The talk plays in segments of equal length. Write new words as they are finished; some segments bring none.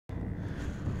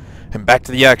And back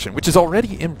to the action, which is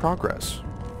already in progress.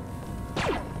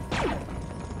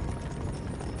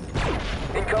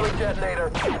 Incoming detonator.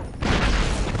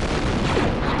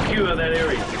 Secure that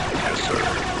area. Yes, sir.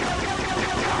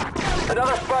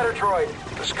 Another spider droid.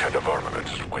 This kind of armament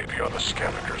is way beyond the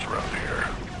scavengers around here.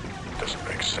 Doesn't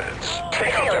make sense.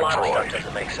 Take out A that lot of stuff droid.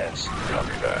 doesn't make sense.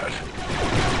 Copy that.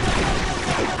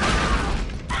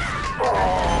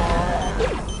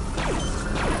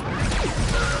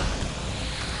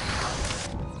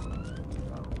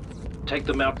 Take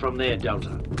them out from there,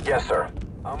 Delta. Yes, sir.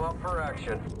 I'm up for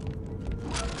action.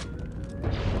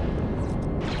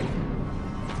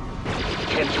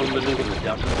 Cancel maneuver,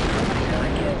 Delta.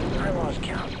 I lost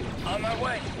count. On my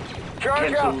way. Charge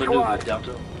Cancel out, maneuver, squad.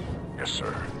 Delta. Yes,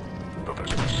 sir. Though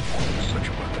there's no support in such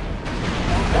a weapon.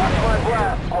 Watch my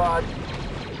blast, squad.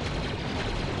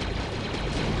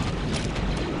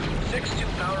 6-2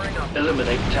 powering up.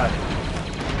 Eliminate target.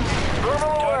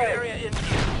 Thermal away.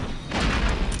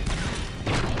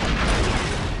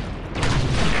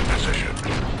 In position.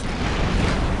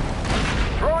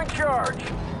 Throwing charge.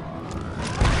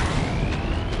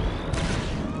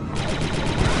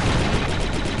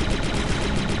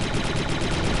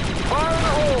 Fire in the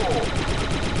hole.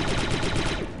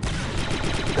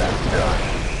 That's done.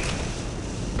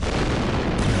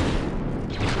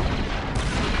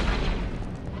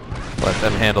 Let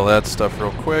them handle that stuff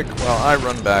real quick while I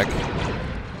run back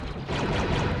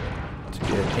to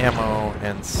get ammo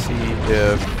and see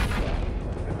if...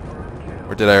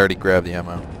 Or did I already grab the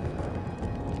ammo?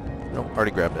 Nope,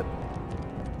 already grabbed it.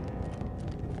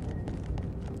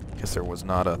 Guess there was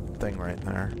not a thing right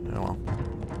there. Oh well.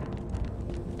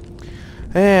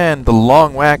 And the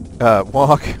long walk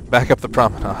back up the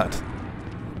promenade.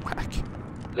 Whack.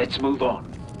 Let's move on.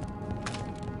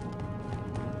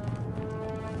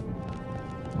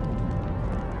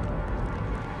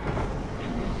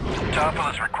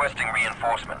 Tarple is requesting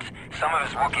reinforcements. Some of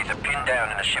his Wookiees are pinned down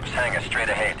in the ship's hangar straight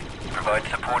ahead. Provide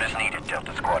support as needed,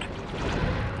 Delta Squad.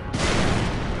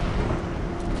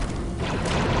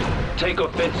 Take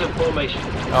offensive formation.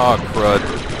 Oh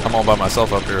crud. I'm all by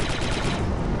myself up here.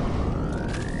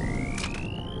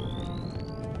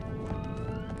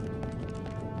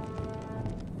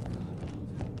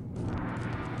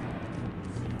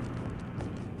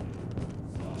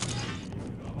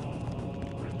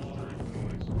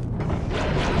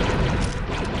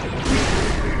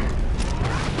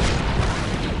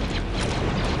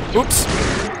 Oops.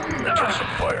 Return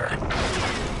some fire.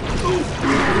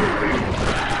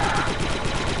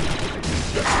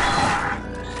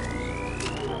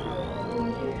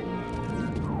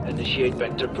 Initiate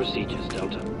vector procedures,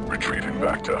 Delta. Retrieving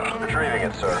Bacta. Retrieving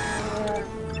it, sir.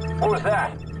 What was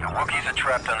that? The Wookiees are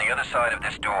trapped on the other side of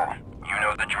this door. You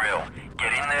know the drill.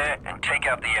 Get in there and take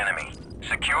out the enemy.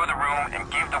 Secure the room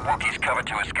and give the Wookiees cover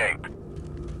to escape.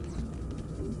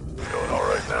 Doing all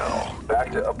right now.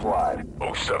 Back to applied.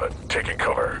 07, taking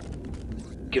cover.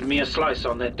 Give me a slice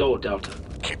on that door, Delta.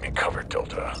 Keep me covered,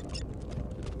 Delta.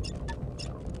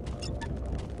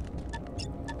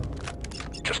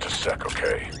 Just a sec,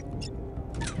 okay?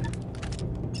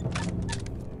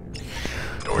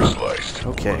 Door sliced.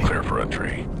 Okay. We're clear for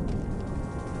entry.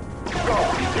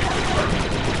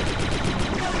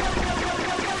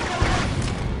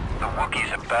 The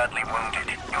Wookiees are badly wounded.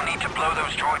 You'll need to blow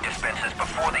those droid dispensers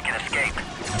before they can escape.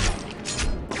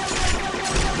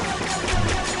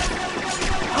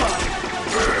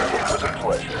 It was a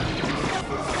pleasure.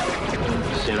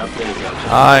 Sit up there, Delta.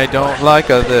 I don't like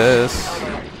this.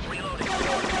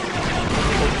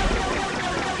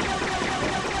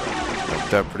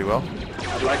 Worked out pretty well.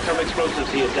 I'd like some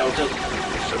explosives here, Delta.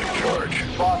 Setting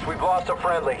charge. Boss, we've lost a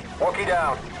friendly. Wookie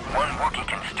down. One Wookiee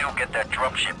can still get that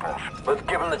dropship off. Let's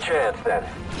give him the chance, then.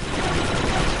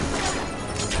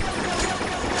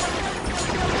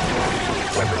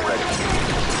 Weapon ready.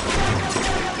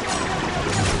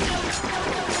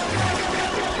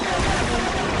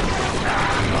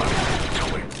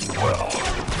 Doing well.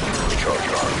 Charge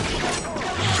armed.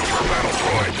 Super battle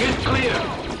droid. Get clear!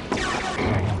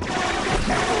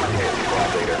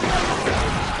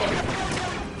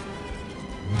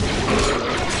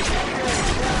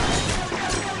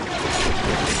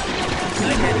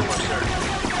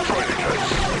 Droid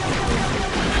against.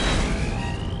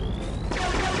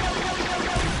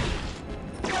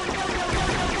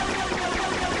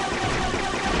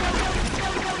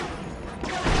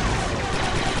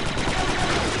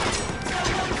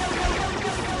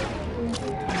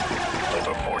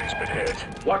 Delta 40's been hit.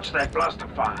 Watch that blaster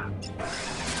fire.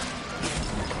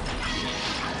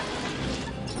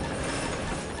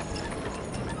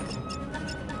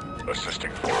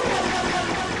 Assisting 4-0.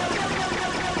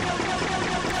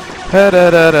 There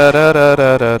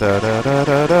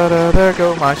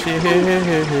go my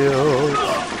shields.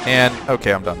 And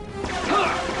okay, I'm done.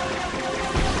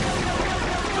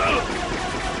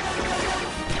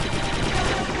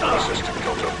 Assistant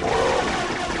Delta 4-0.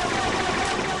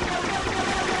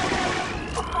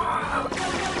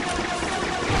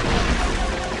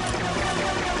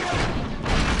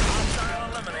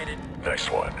 Eliminated.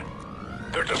 Next one.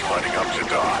 They're just lining up to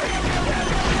die.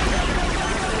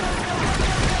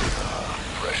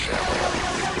 Fresh ammo.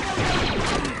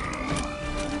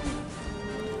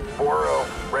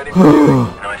 4-0, ready for duty.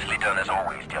 Nicely done as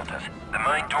always, Deltas. The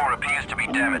main door appears to be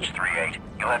damaged, 3-8.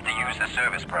 You'll have to use the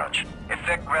service branch.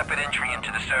 Effect rapid entry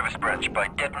into the service branch by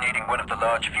detonating one of the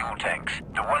large fuel tanks.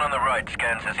 The one on the right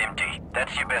scans as empty.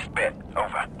 That's your best bet.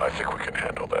 Over. I think we can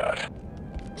handle that.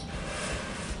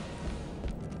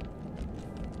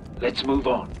 Let's move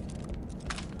on.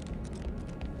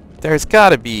 There's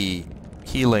gotta be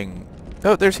healing.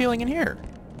 Oh, there's healing in here.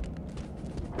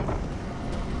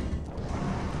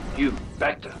 You,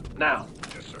 Bacta, now.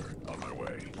 Yes, sir. On my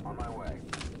way. On my way.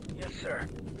 Yes, sir.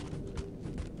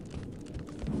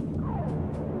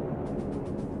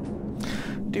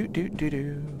 Do do do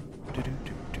do do do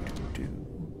do do do.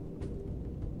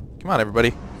 Come on,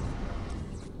 everybody.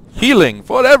 Healing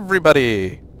for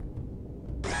everybody.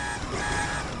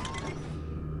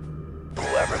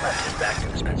 Whoever left his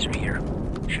back dispenser here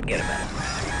should get him out.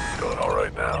 Going all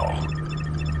right now.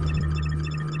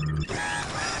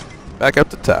 Back up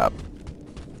to top.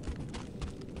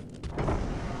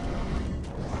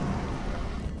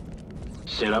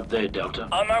 Sit up there, Delta.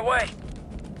 On my way.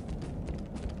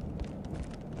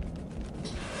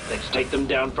 Let's take them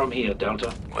down from here,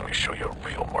 Delta. Let me show you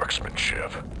real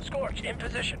marksmanship. Scorch, in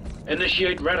position.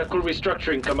 Initiate radical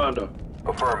restructuring, Commando.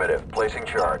 Affirmative. Placing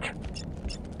charge.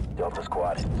 Delta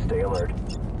Squad, stay alert.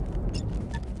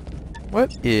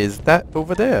 What is that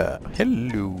over there?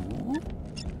 Hello.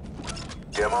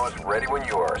 Demo is ready when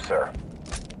you are, sir.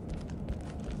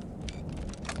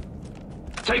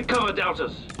 Take cover,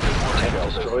 Deltas.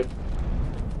 Tank destroyed.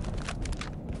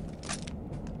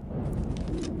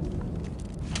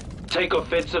 Take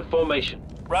offensive formation.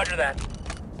 Roger that.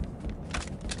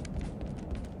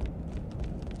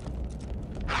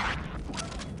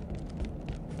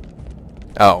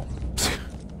 Oh.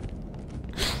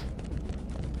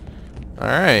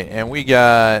 Alright, and we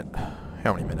got...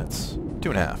 how many minutes?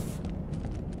 2.5.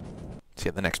 Let's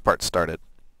get the next part started.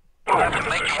 You'll have to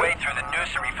make your way through the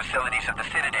nursery facilities of the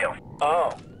Citadel.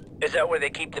 Oh, is that where they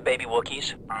keep the baby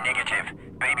Wookiees? Negative.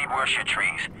 Baby worship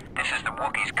trees. This is the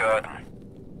Wookiees' garden.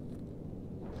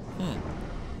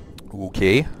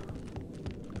 Okay.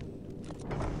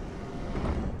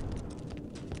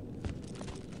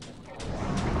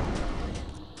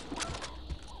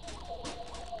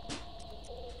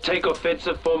 Take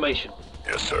offensive formation.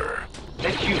 Yes, sir.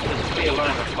 Let's use this clear line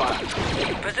of fire.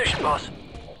 In position, boss.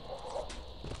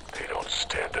 They don't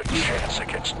stand a chance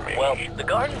against me. Well, the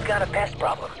garden's got a pest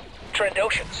problem.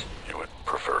 Trendoshans. You would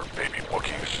prefer baby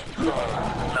Wookiees.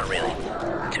 Not really.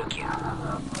 Too cute.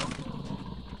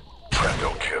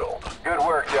 Trendo killed. Good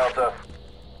work, Delta.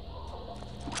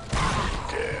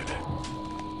 Dead.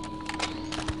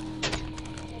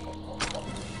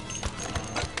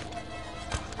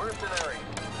 Mercenary.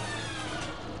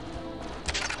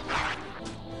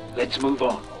 Let's move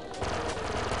on.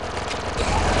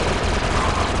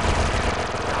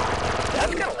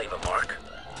 That's gonna leave a mark.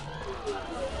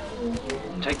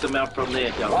 Take them out from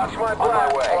there, Delta. Watch my black,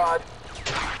 squad.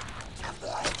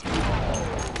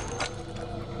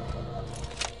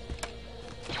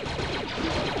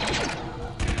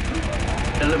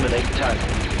 Eliminate target.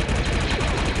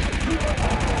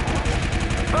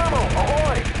 Thermal,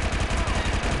 ahoy!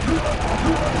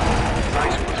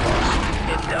 Nice one, boss.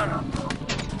 It's done.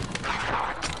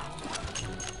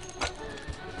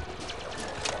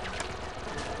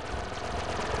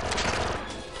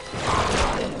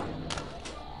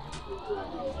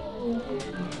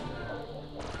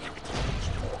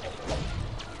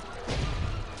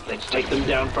 Let's take them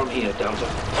down from here, Delta.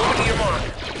 Move to your mark.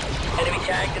 Enemy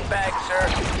tagged and bagged, sir.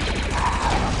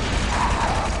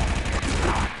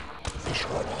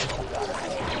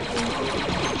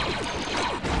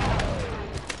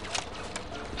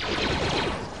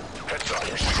 Heads up.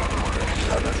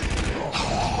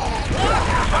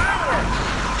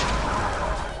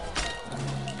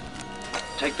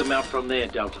 Take them out from there,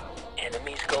 Delta.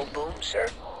 Enemies go boom, sir.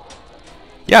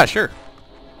 Yeah, sure.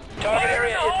 Target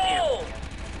area hidden view.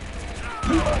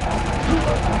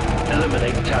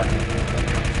 Eliminate target.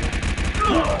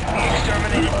 We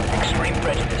exterminated extreme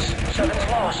prejudice. 7's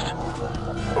lost.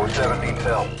 07 needs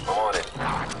help. I'm on it.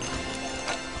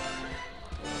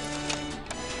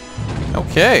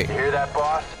 Okay. You hear that,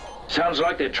 boss? Sounds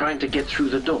like they're trying to get through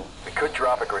the door. We could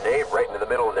drop a grenade right into the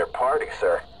middle of their party,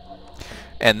 sir.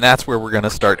 And that's where we're going to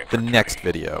start the next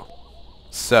video.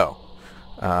 So,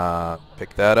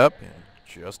 pick that up in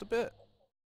just a bit.